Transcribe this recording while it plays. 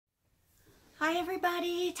Hi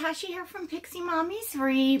everybody, Tashi here from Pixie Mommy's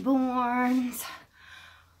Reborns.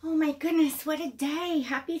 Oh my goodness, what a day.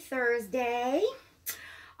 Happy Thursday.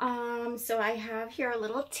 So I have here a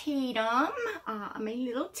little Tatum, my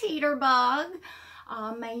little tater bug,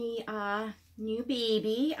 my new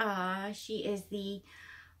baby. She is the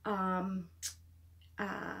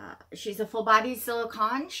she's a full-bodied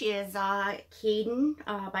silicone. She is Kayden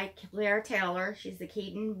by Claire Taylor. She's the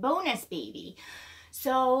Kayden bonus baby.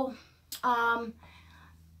 So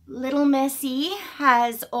little Missy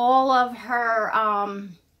has all of her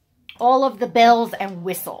all of the bells and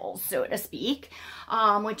whistles, so to speak,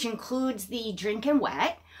 which includes the drinking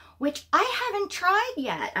wet, which I haven't tried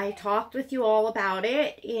yet. I talked with you all about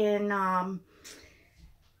it in one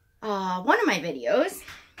of my videos.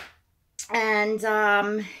 And,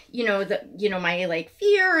 my like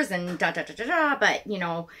fears and but,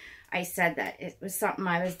 I said that it was something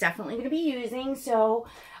I was definitely going to be using. So,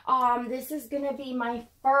 this is going to be my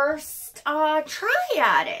first, try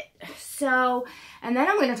at it. So, and then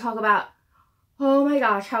I'm going to talk about, oh my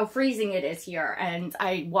gosh, how freezing it is here and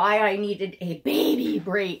why I needed a baby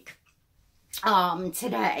break,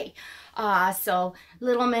 today. So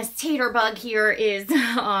little Miss Taterbug here is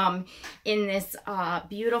in this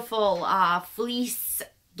beautiful fleece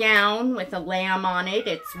gown with a lamb on it.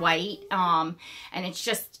 It's white, and it's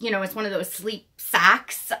just, it's one of those sleep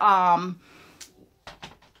sacks. Let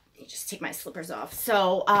me just take my slippers off.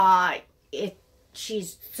 So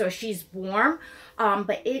she's warm,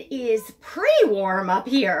 but it is pretty warm up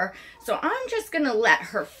here. So I'm just gonna let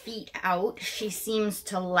her feet out. She seems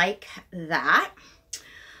to like that.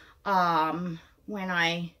 When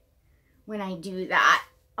I do that,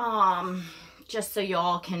 just so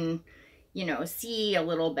y'all can, see a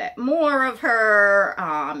little bit more of her.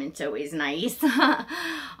 It's always nice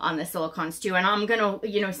on the silicones too. And I'm gonna,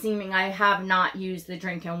 seeming I have not used the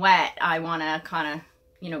drinking wet, I want to kind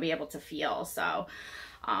of, be able to feel. So,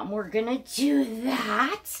 we're gonna do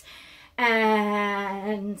that.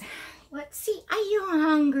 And let's see, are you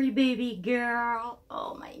hungry, baby girl?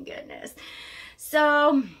 Oh my goodness.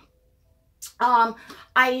 So,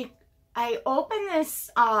 I opened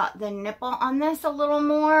this, the nipple on this a little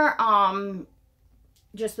more,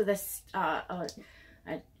 just with this, a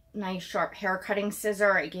nice sharp hair cutting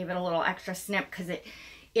scissor. I gave it a little extra snip because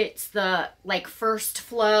it's the, like, first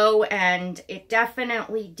flow, and it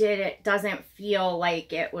definitely doesn't feel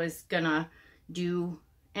like it was gonna do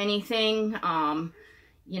anything,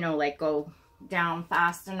 like go down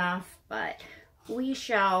fast enough, but we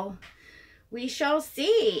shall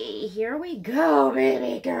see. Here we go,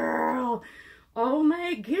 baby girl. Oh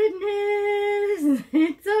my goodness.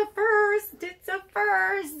 It's a first. It's a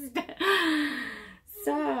first.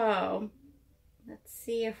 So, let's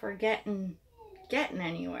see if we're getting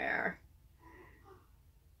anywhere.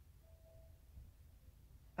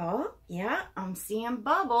 Oh, yeah, I'm seeing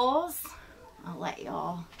bubbles. I'll let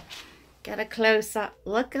y'all get a close-up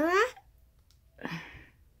look at that.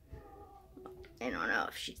 I don't know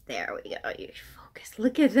if she's there. We go. You focus.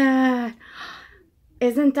 Look at that.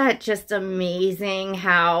 Isn't that just amazing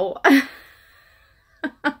how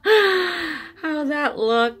how that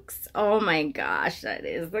looks? Oh my gosh, that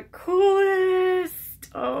is the coolest.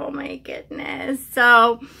 Oh my goodness.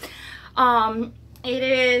 So, it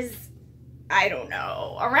is, I don't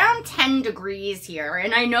know, around 10 degrees here.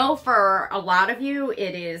 And I know for a lot of you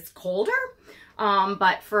it is colder.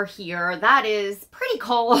 But for here, that is pretty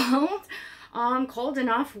cold. Cold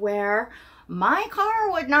enough where my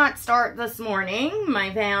car would not start this morning, my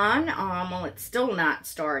van. Well, it's still not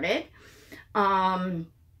started. My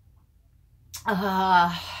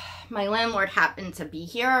landlord happened to be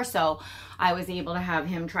here, so I was able to have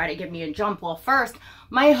him try to give me a jump. Well, first,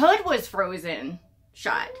 my hood was frozen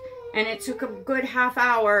shut, and it took a good half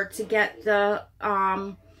hour to get the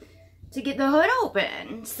hood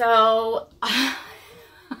open. So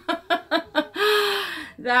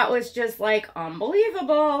that was just like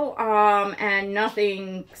unbelievable, and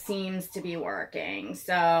nothing seems to be working.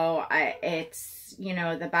 So it's,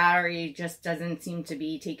 the battery just doesn't seem to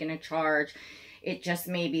be taking a charge. It just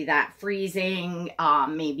may be that freezing.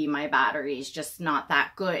 Maybe my battery is just not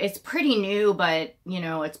that good. It's pretty new, but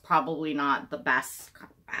it's probably not the best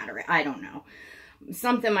battery. I don't know.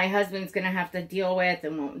 Something my husband's gonna have to deal with,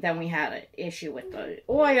 and then we had an issue with the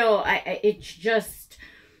oil. It's just,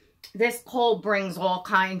 this cold brings all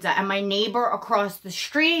kinds of, and my neighbor across the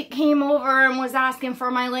street came over and was asking for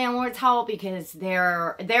my landlord's help because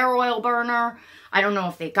their oil burner, I don't know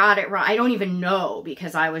if they got it right. I don't even know,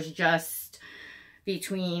 because I was just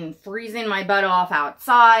between freezing my butt off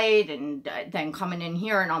outside and then coming in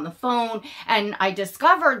here and on the phone. And I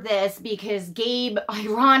discovered this because Gabe,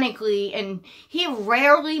 ironically, and he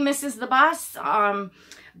rarely misses the bus,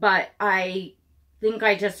 but I think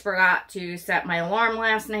I just forgot to set my alarm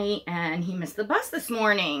last night and he missed the bus this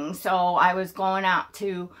morning. So I was going out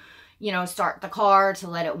to, you know, start the car to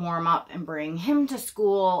let it warm up and bring him to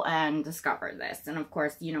school and discover this. And of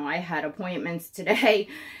course, you know, I had appointments today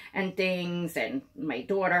and things, and my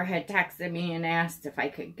daughter had texted me and asked if I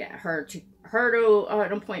could get her to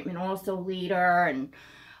an appointment also later, and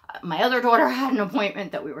my other daughter had an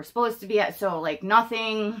appointment that we were supposed to be at, so like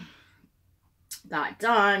nothing got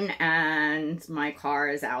done, and my car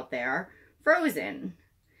is out there frozen.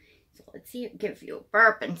 So let's see, give you a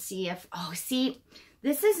burp and see if, oh, see,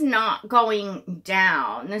 this is not going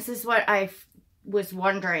down. This is what I was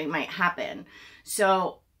wondering might happen.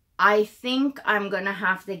 So I think I'm gonna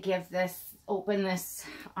have to give this, open this,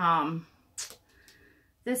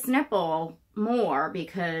 this nipple more,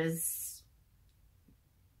 because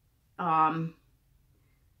I've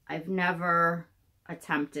never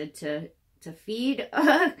attempted to feed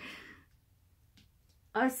a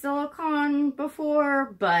silicone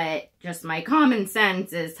before, but just my common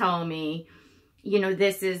sense is telling me, you know,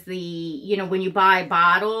 this is the, you know, when you buy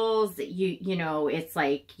bottles, you know, it's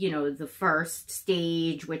like, you know, the first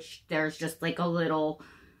stage, which there's just like a little,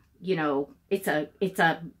 you know, it's a,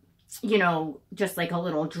 you know, just like a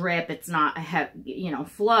little drip. It's not a you know,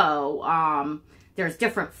 flow. There's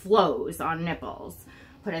different flows on nipples,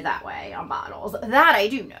 put it that way, on bottles. That I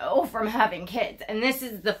do know from having kids. And this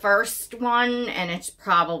is the first one, and it's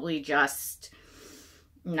probably just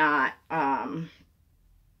not,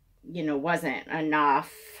 you know, wasn't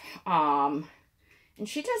enough. And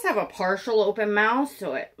she does have a partial open mouth,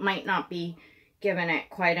 so it might not be giving it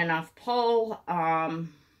quite enough pull.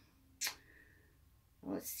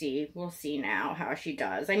 Let's see. We'll see now how she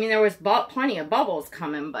does. I mean, there was plenty of bubbles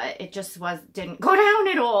coming, but it just didn't go down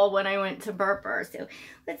at all when I went to burp her. So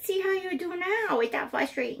let's see how you do now without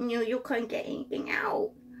frustrating you. You couldn't get anything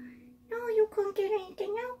out. No, you couldn't get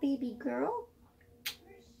anything out, baby girl.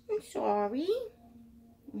 I'm sorry.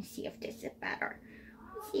 Let me see if this is better.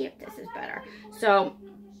 Let's see if this is better. So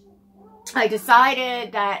I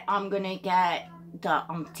decided that I'm going to get the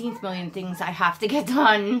umpteenth million things I have to get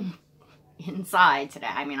done inside today.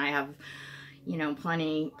 I mean, I have, you know,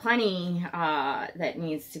 plenty that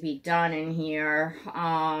needs to be done in here.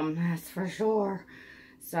 That's for sure.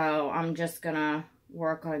 So I'm just going to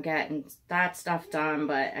work on getting that stuff done.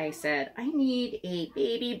 But I said, I need a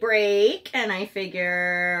baby break. And I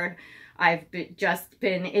figured I've just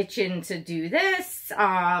been itching to do this.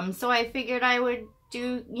 So I figured I would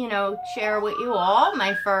do, you know, share with you all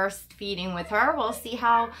my first feeding with her. We'll see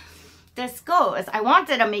how this goes. I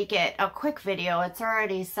wanted to make it a quick video. It's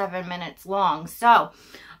already 7 minutes long. So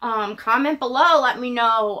comment below. Let me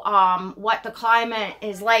know what the climate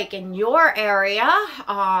is like in your area.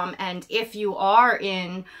 And if you are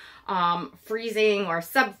in freezing or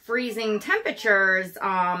sub-freezing temperatures,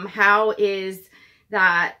 how is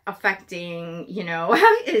that affecting, you know,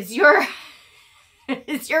 is your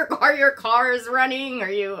car is running?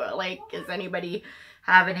 Are you like, is anybody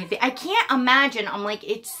have anything? I can't imagine. I'm like,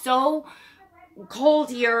 it's so cold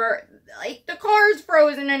here, like the car's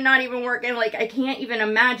frozen and not even working. Like, I can't even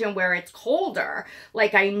imagine where it's colder.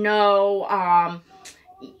 Like, I know,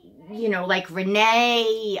 you know, like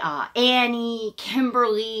Renee, Annie,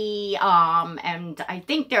 Kimberly, and I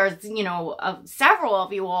think there's, you know, several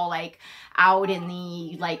of you all like out in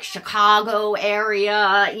the like Chicago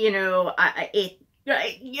area, you know,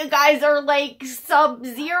 you guys are like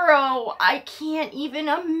sub-zero. I can't even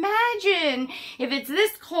imagine if it's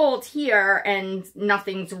this cold here and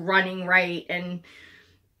nothing's running right, and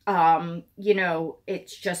you know,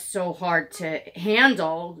 it's just so hard to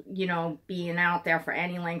handle, you know, being out there for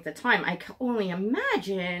any length of time. I can only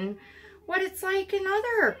imagine what it's like in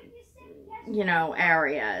other, you know,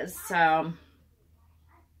 areas. So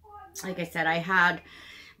like I said, I had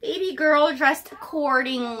baby girl dressed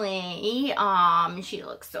accordingly. She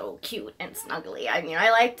looks so cute and snuggly. I mean,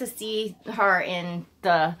 I like to see her in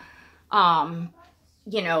the,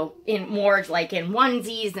 you know, in more like in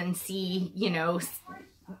onesies and see, you know,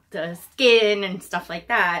 the skin and stuff like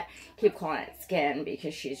that. Keep calling it skin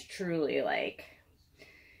because she's truly like,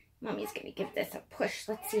 Mommy's gonna give this a push.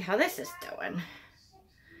 Let's see how this is doing.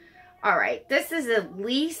 All right, this is at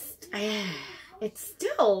least, it's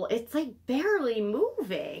like barely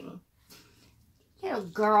moving. You know,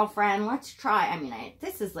 girlfriend, let's try. I mean,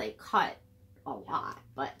 this is like cut a lot,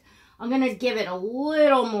 but I'm going to give it a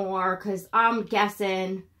little more because I'm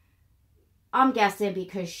guessing I'm guessing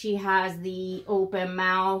because she has the open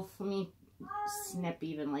mouth. Let me snip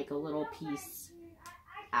even like a little piece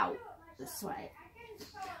out this way.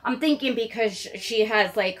 I'm thinking because she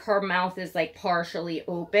has like, her mouth is like partially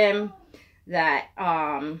open, that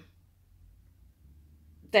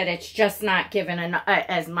that it's just not given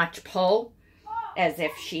as much pull as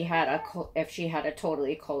if she had a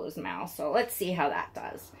totally closed mouth. So let's see how that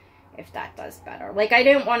does, if that does better. Like, I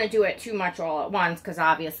didn't want to do it too much all at once, because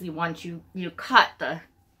obviously once you cut the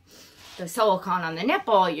silicone on the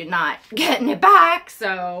nipple, you're not getting it back.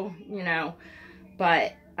 So, you know,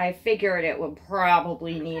 but I figured it would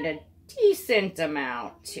probably need a decent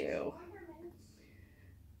amount too.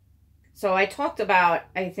 So I talked about,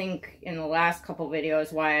 I think in the last couple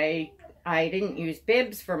videos, why I didn't use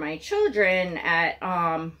bibs for my children at,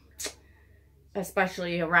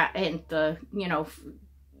 especially around in the, you know,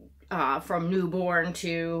 from newborn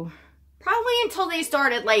to probably until they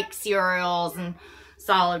started like cereals and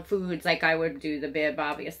solid foods. Like, I would do the bib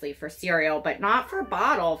obviously for cereal, but not for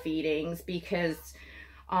bottle feedings, because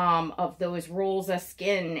of those rolls of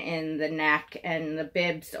skin in the neck, and the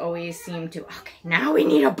bibs always seem to, okay, now we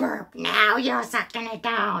need a burp. Now you're sucking it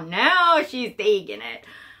down. Now she's taking it.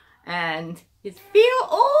 And it's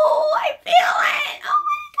oh, I feel it.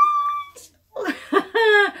 Oh my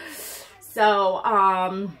gosh. So,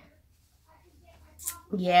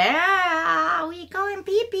 yeah, we going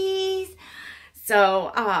pee-pees.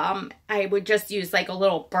 So, I would just use like a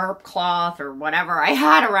little burp cloth or whatever I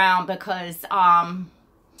had around, because,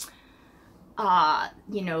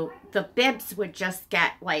 you know, the bibs would just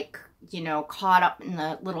get like, you know, caught up in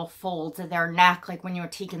the little folds of their neck. Like when you were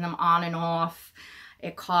taking them on and off,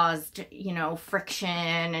 it caused, you know, friction,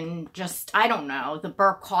 and just, I don't know, the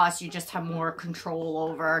burp cloths you just have more control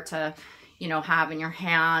over to, you know, have in your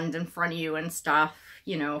hand in front of you and stuff,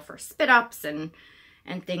 you know, for spit ups and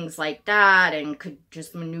things like that, and could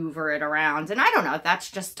just maneuver it around. And I don't know, that's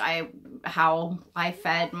just how I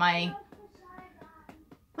fed my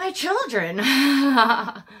children.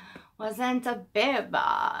 Wasn't a bib,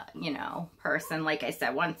 you know, person. Like I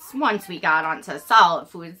said, once we got onto solid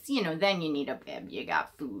foods, you know, then you need a bib. You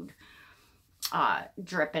got food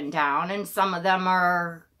dripping down, and some of them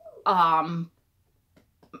are,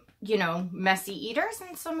 you know, messy eaters,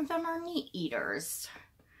 and some of them are neat eaters.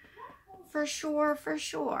 For sure, for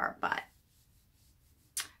sure. But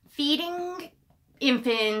feeding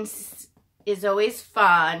infants is always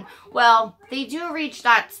fun. Well, they do reach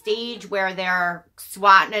that stage where they're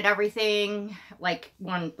swatting at everything, like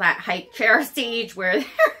that high chair stage where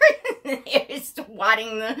they're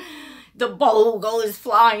swatting, the bowl goes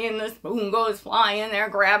flying, the spoon goes flying, they're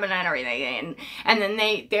grabbing at everything, and then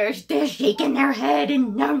they're shaking their head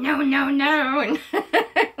and no, and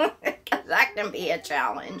that can be a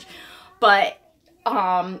challenge. But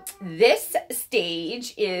this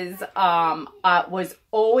stage is was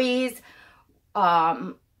always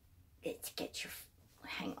hang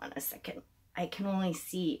on a second, I can only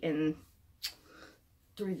see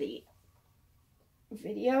through the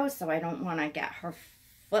video, so I don't want to get her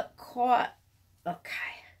foot caught. Okay.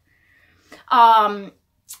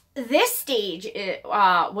 This stage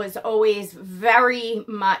was always very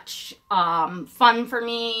much fun for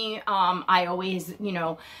me. I always, you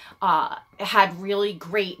know, had really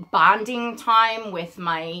great bonding time with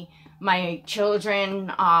my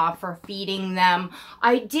children for feeding them.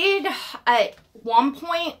 I did at one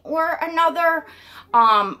point or another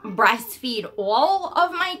breastfeed all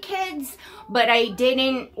of my kids, but I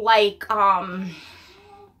didn't like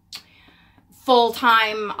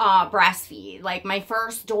full-time breastfeed. Like my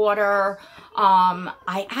first daughter,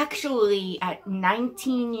 I actually, at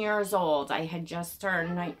 19 years old, I had just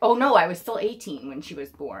turned, oh no, I was still 18 when she was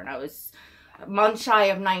born. I was a month shy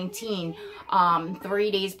of 19,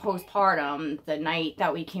 3 days postpartum. The night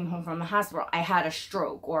that we came home from the hospital, I had a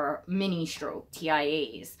stroke, or mini stroke,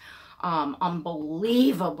 TIAs,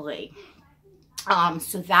 unbelievably.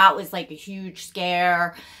 So that was like a huge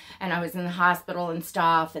scare, and I was in the hospital and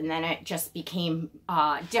stuff, and then it just became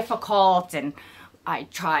difficult, and I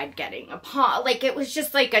tried getting a pump. Like, it was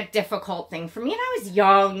just like a difficult thing for me, and I was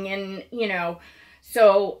young, and, you know,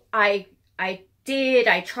 so I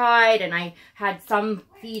tried, and I had some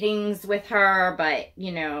feedings with her, but,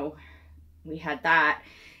 you know, we had that.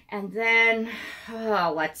 And then,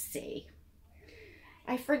 let's see,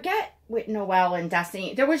 I forget with Noelle and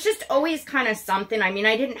Destiny, there was just always kind of something. I mean,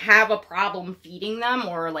 I didn't have a problem feeding them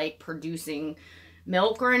or like producing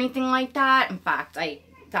milk or anything like that. In fact,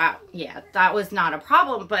 that was not a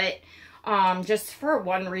problem, but just for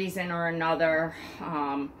one reason or another,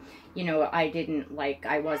 you know,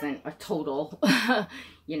 I wasn't a total,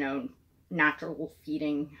 you know, natural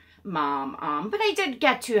feeding mom. But I did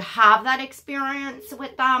get to have that experience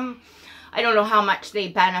with them. I don't know how much they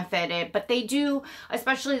benefited, but they do,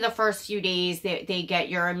 especially the first few days, they get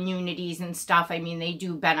your immunities and stuff. I mean, they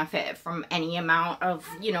do benefit from any amount of,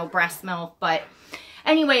 you know, breast milk. But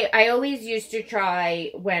anyway, I always used to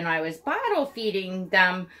try when I was bottle feeding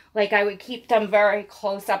them, like I would keep them very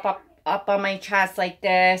close up on my chest like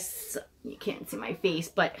this. You can't see my face,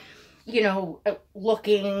 but you know,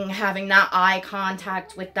 looking, having that eye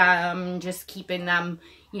contact with them, just keeping them,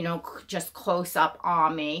 you know, just close up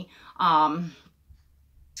on me,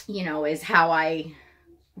 you know, is how I,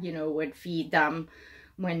 you know, would feed them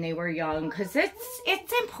when they were young, because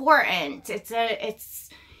it's important. It's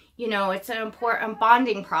you know, it's an important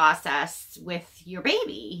bonding process with your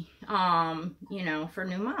baby, you know, for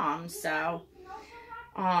new moms. So,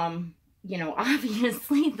 you know,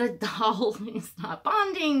 obviously the doll is not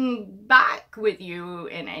bonding back with you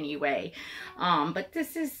in any way. But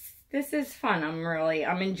this is fun.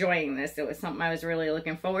 I'm enjoying this. It was something I was really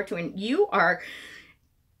looking forward to. And you are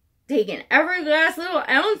taking every last little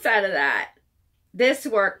ounce out of that. This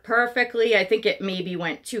worked perfectly. I think it maybe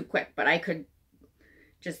went too quick, but I could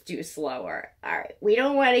just do slower. All right. We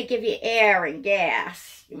don't want to give you air and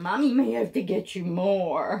gas. Mommy may have to get you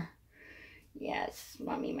more. Yes,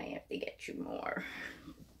 Mommy may have to get you more.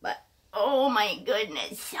 But, oh my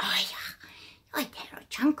goodness. Oh, yeah. Like that little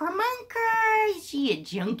chunker munker. She a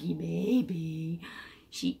junky baby.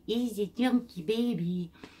 She is a junky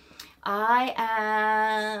baby. I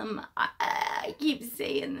keep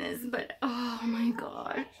saying this, but oh my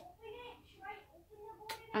gosh.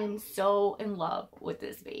 I'm so in love with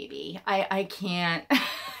this baby. I can't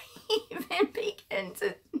even begin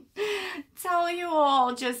to tell you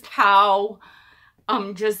all just how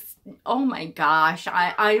oh my gosh,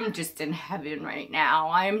 I'm just in heaven right now.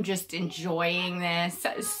 I'm just enjoying this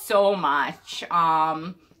so much.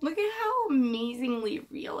 Look at how amazingly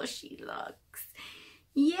real she looks.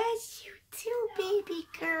 Yes, you too, baby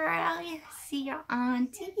girl. You see your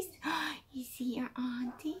aunties? You see your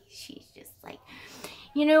aunties? She's just like,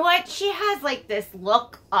 you know what? She has like this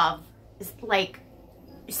look of like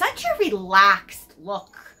such a relaxed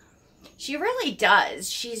look. She really does.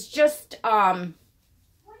 She's just a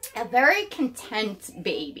very content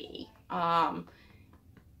baby. You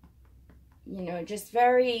know, just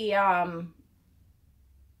very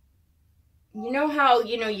you know how,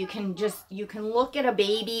 you know, you can look at a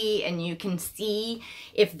baby and you can see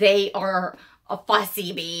if they are a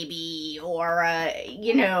fussy baby or a,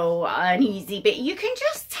 you know, an easy baby. You can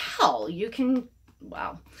just tell. You can,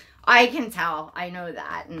 well, I can tell. I know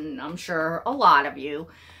that, and I'm sure a lot of you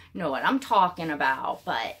know what I'm talking about.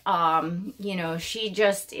 But you know, she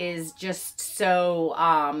just is just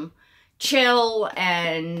so chill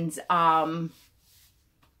and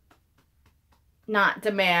not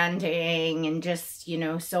demanding and just, you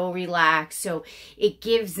know, so relaxed. So it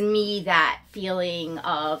gives me that feeling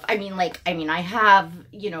of, I mean, I have,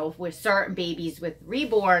 you know, with certain babies with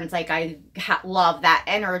reborns, like I love that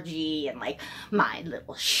energy, and like my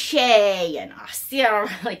little Shay and Sarah,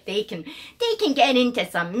 like they can get into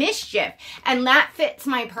some mischief, and that fits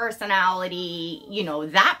my personality, you know,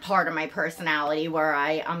 that part of my personality where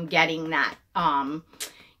I'm getting that,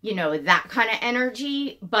 you know, that kind of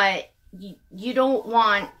energy. But you don't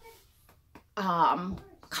want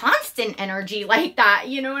constant energy like that,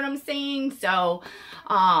 you know what I'm saying? So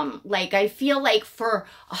like I feel like for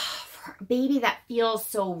a baby that feels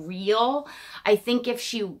so real, I think if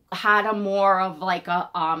she had a more of like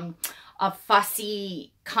a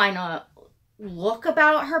fussy kind of look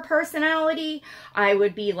about her personality, I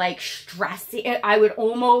would be like stressing. I would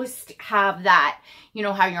almost have that, you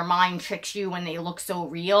know, how your mind tricks you when they look so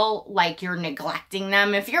real, like you're neglecting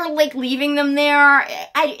them. If you're like leaving them there,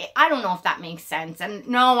 I don't know if that makes sense. And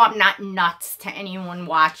no, I'm not nuts to anyone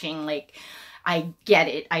watching. Like, I get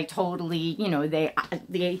it. I totally, you know, they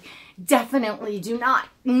definitely do not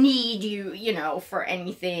need you, you know, for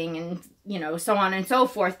anything, and, you know, so on and so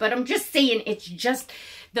forth. But I'm just saying, it's just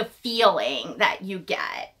the feeling that you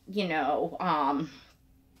get, you know,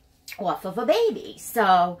 off of a baby.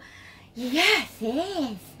 So, yes, it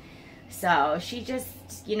is. So she just,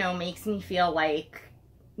 you know, makes me feel like,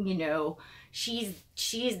 you know, she's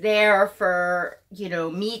there for, you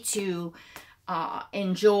know, me to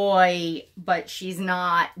enjoy, but she's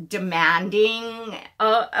not demanding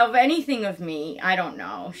of anything of me. I don't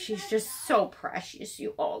know. She's just so precious,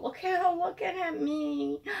 you all. Look at her looking at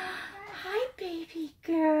me. Hi, baby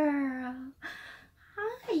girl.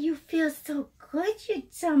 Hi, you feel so good. Your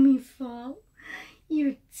tummy full.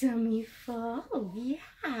 Your tummy full. Oh,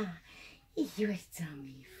 yeah. Your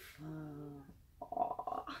tummy full.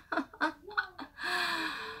 Aww.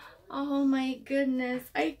 my goodness.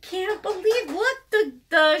 I can't believe, look,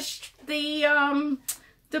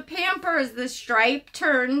 the Pampers, the stripe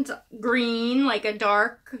turned green, like a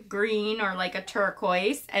dark green or like a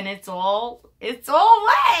turquoise, and it's all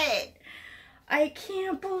wet. I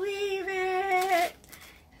can't believe it.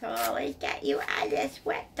 So let's get you out of this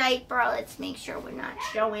wet diaper. Let's make sure we're not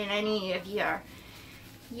showing any of your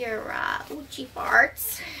oochie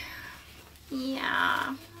farts.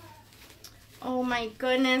 Yeah. Oh my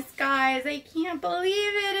goodness, guys. I can't believe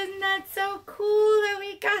it. Isn't that so cool that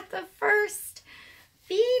we got the first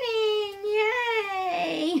feeding?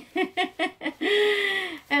 Yay.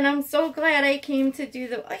 And I'm so glad I came to do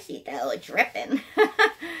the, oh, see that little dripping.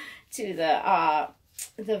 To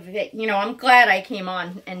you know, I'm glad I came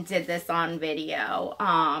on and did this on video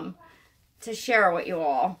to share with you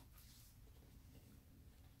all.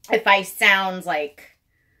 If I sound like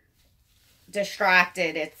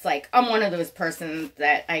distracted, it's like I'm one of those persons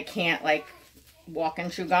that I can't like walk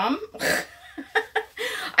and chew gum.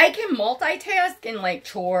 I can multitask in like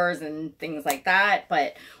chores and things like that,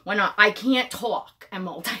 but when I can't talk and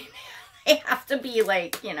multitask, I have to be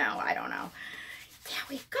like, you know, I don't know. There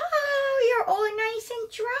we go. You're all nice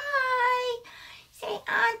and dry. Say, aunties,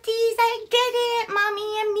 I did it.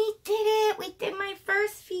 Mommy and me did it. We did my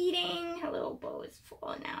first feeding. Her little bow is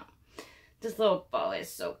falling out. This little bow is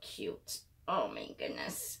so cute. Oh my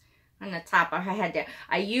goodness. On the top of her head there.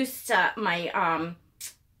 I used to, my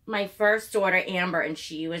first daughter, Amber, and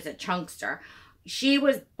she was a chunkster. She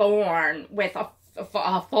was born with a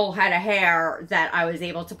full head of hair that I was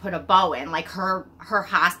able to put a bow in. Like her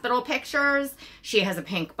hospital pictures, she has a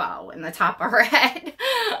pink bow in the top of her head.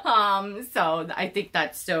 So I think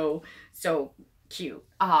that's so cute.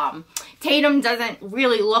 Tatum doesn't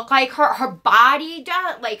really look like her. Her body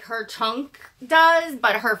does, like her chunk does,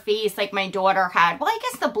 but her face, like my daughter had, well, I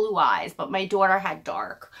guess the blue eyes, but my daughter had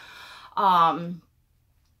dark. My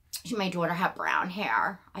daughter had brown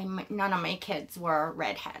hair. None of my kids were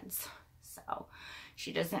redheads. So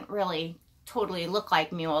she doesn't really totally look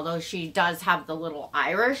like me, although she does have the little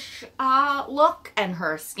Irish look, and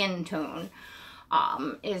her skin tone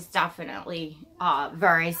is definitely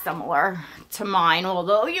very similar to mine.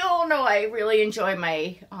 Although you all know I really enjoy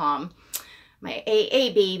my my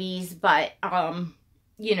AA babies, but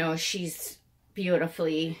you know, she's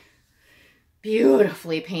beautifully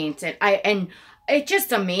painted. And it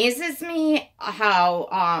just amazes me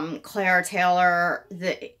how Claire Taylor,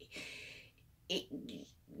 the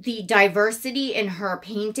diversity in her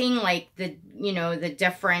painting, like the, you know, the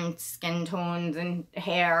different skin tones and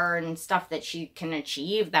hair and stuff that she can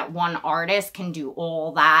achieve, that one artist can do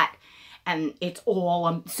all that, and it's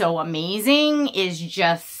all so amazing, is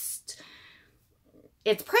just,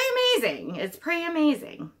 it's pretty amazing. It's pretty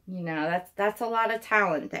amazing. You know, that's a lot of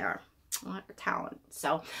talent there. A lot of talent.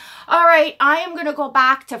 So, all right, I am going to go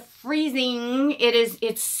back to freezing.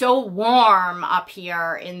 It's so warm up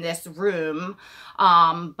here in this room.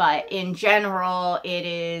 But in general, it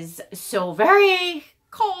is so very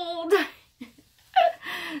cold.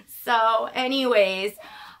 So anyways,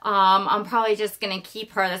 I'm probably just going to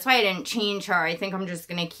keep her. That's why I didn't change her. I think I'm just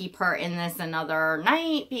going to keep her in this another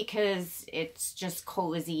night because it's just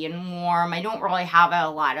cozy and warm. I don't really have a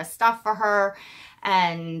lot of stuff for her.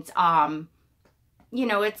 And, you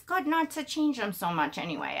know, it's good not to change them so much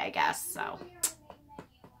anyway, I guess. So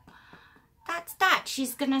that's that.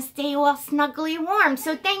 She's going to stay all snuggly warm.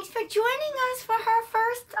 So thanks for joining us for her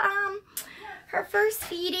first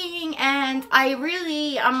feeding. And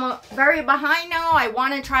I'm very behind now. I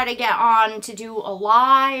want to try to get on to do a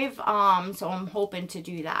live. So I'm hoping to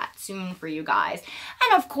do that soon for you guys.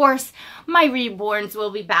 And of course, my reborns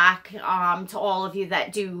will be back, to all of you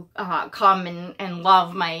that do, come and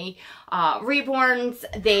love my, reborns.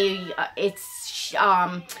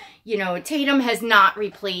 You know, Tatum has not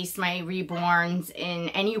replaced my reborns in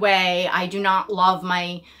any way. I do not love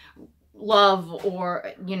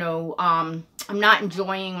or, you know, I'm not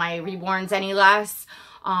enjoying my reborns any less.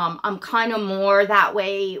 I'm kind of more that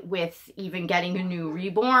way with even getting a new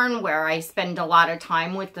reborn, where I spend a lot of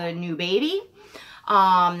time with the new baby.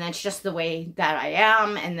 That's just the way that I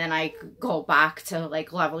am. And then I go back to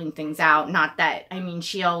like leveling things out. Not that, I mean,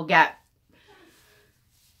 she'll get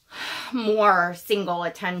more single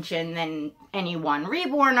attention than any one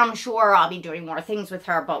reborn. I'm sure I'll be doing more things with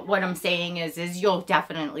her, but what I'm saying is you'll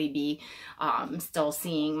definitely be still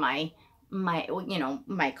seeing my you know,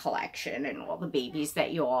 my collection and all the babies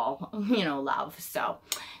that you all, you know, love. So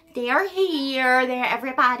they're here.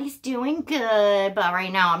 Everybody's doing good, but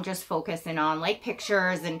right now I'm just focusing on like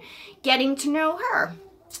pictures and getting to know her.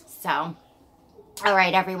 So All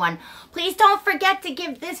right, everyone. Please don't forget to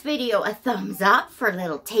give this video a thumbs up for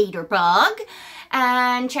little Tater Bug.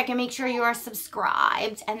 And check and make sure you are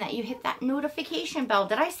subscribed and that you hit that notification bell.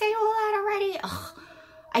 Did I say all that already? Ugh,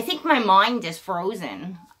 I think my mind is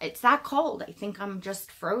frozen. It's that cold. I think I'm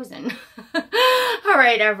just frozen. All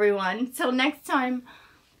right, everyone. Till next time,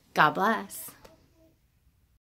 God bless.